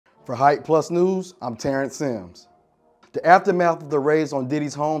For Hype Plus News, I'm Terrence Sims. The aftermath of the raids on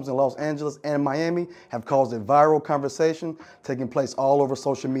Diddy's homes in Los Angeles and Miami have caused a viral conversation taking place all over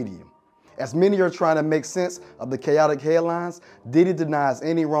social media. As many are trying to make sense of the chaotic headlines, Diddy denies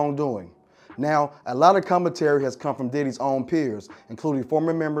any wrongdoing. Now, a lot of commentary has come from Diddy's own peers, including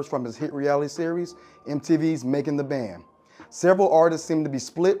former members from his hit reality series, MTV's Making the Band. Several artists seem to be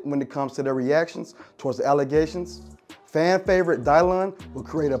split when it comes to their reactions towards the allegations. Fan favorite Dylan will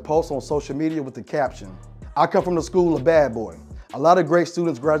create a post on social media with the caption, "I come from the school of bad boy. A lot of great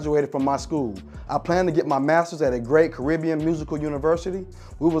students graduated from my school. I plan to get my master's at a great Caribbean musical university.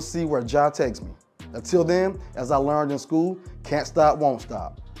 We will see where Ja takes me. Until then, as I learned in school, can't stop, won't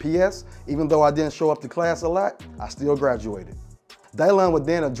stop. P.S. Even though I didn't show up to class a lot, I still graduated." Dylan would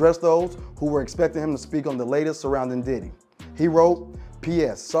then address those who were expecting him to speak on the latest surrounding Diddy. He wrote,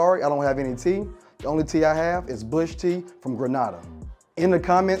 "P.S. Sorry, I don't have any tea. The only tea I have is Bush tea from Grenada." In the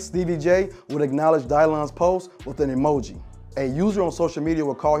comments, Stevie J would acknowledge Dylan's post with an emoji. A user on social media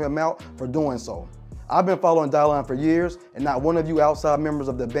would call him out for doing so. "I've been following Dylan for years, and not one of you outside members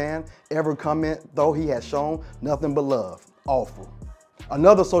of the band ever comment, though he has shown nothing but love. Awful."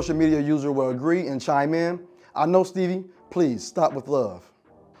 Another social media user will agree and chime in, "I know, Stevie, please stop with love."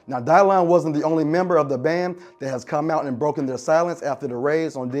 Now, Dylan wasn't the only member of the band that has come out and broken their silence after the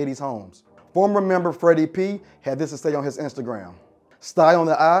raids on Diddy's homes. Former member Freddie P had this to say on his Instagram. "Style on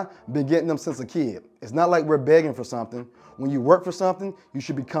the eye, been getting them since a kid. It's not like we're begging for something. When you work for something, you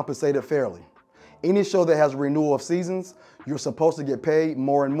should be compensated fairly. Any show that has a renewal of seasons, you're supposed to get paid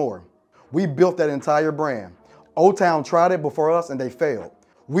more and more. We built that entire brand. O-Town tried it before us and they failed.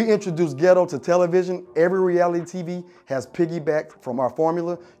 We introduced ghetto to television. Every reality TV has piggybacked from our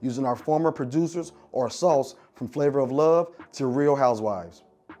formula using our former producers or sauce from Flavor of Love to Real Housewives."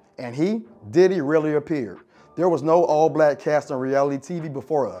 And he, Diddy, rarely appeared. There was no all-black cast on reality TV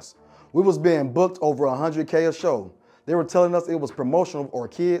before us. We was being booked over 100K a show. They were telling us it was promotional or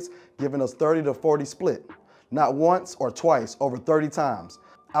kids giving us 30 to 40 split. Not once or twice, over 30 times.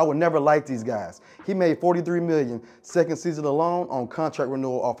 I would never like these guys. He made $43 million second season alone on contract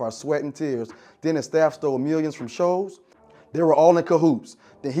renewal off our sweat and tears. Then his staff stole millions from shows. They were all in cahoots.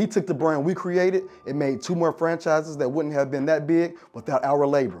 Then he took the brand we created and made 2 more franchises that wouldn't have been that big without our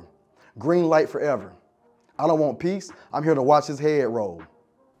labor. Green light forever. I don't want peace. I'm here to watch his head roll."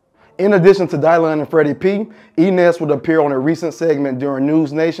 In addition to Dylan and Freddie P, Enes would appear on a recent segment during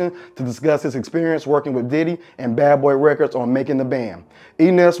News Nation to discuss his experience working with Diddy and Bad Boy Records on Making the Band.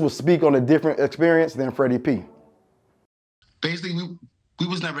 Enes would speak on a different experience than Freddie P. Basically, we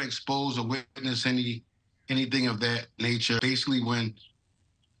was never exposed or witnessed anything of that nature. Basically, when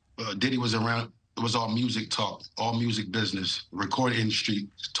Diddy was around, it was all music talk, all music business, recording industry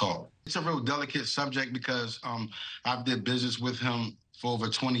talk. It's a real delicate subject because I've did business with him for over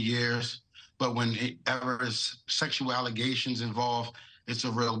 20 years, but whenever there's sexual allegations involved, it's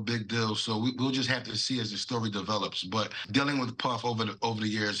a real big deal. So we'll just have to see as the story develops. But dealing with Puff over the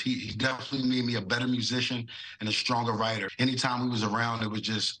years, he definitely made me a better musician and a stronger writer. Anytime we was around, it was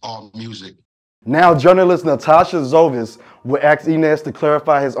just all music. Now, journalist Natasha Zovis would ask Enes to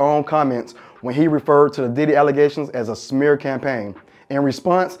clarify his own comments when he referred to the Diddy allegations as a smear campaign. In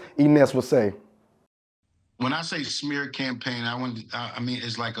response, Enes would say, "When I say smear campaign, I mean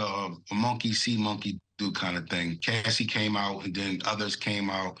it's like a monkey see, monkey do kind of thing. Cassie came out and then others came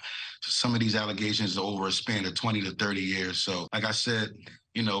out. Some of these allegations are over a span of 20 to 30 years. So like I said,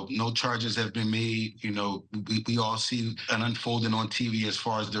 no charges have been made. We all see an unfolding on TV as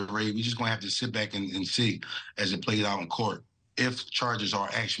far as the raid. We're just going to have to sit back and see as it plays out in court if charges are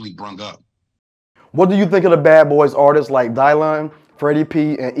actually brung up." What do you think of the Bad Boys artists like Dylan, Freddie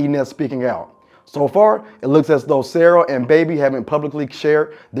P, and Enes speaking out? So far, it looks as though Sarah and Baby haven't publicly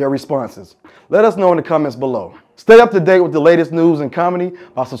shared their responses. Let us know in the comments below. Stay up to date with the latest news and comedy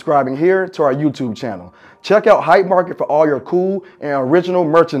by subscribing here to our YouTube channel. Check out Hype Market for all your cool and original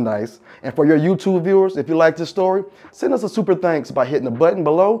merchandise. And for your YouTube viewers, if you like this story, send us a super thanks by hitting the button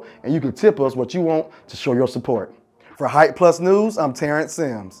below and you can tip us what you want to show your support. For Hype Plus News, I'm Terrence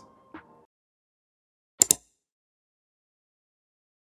Sims.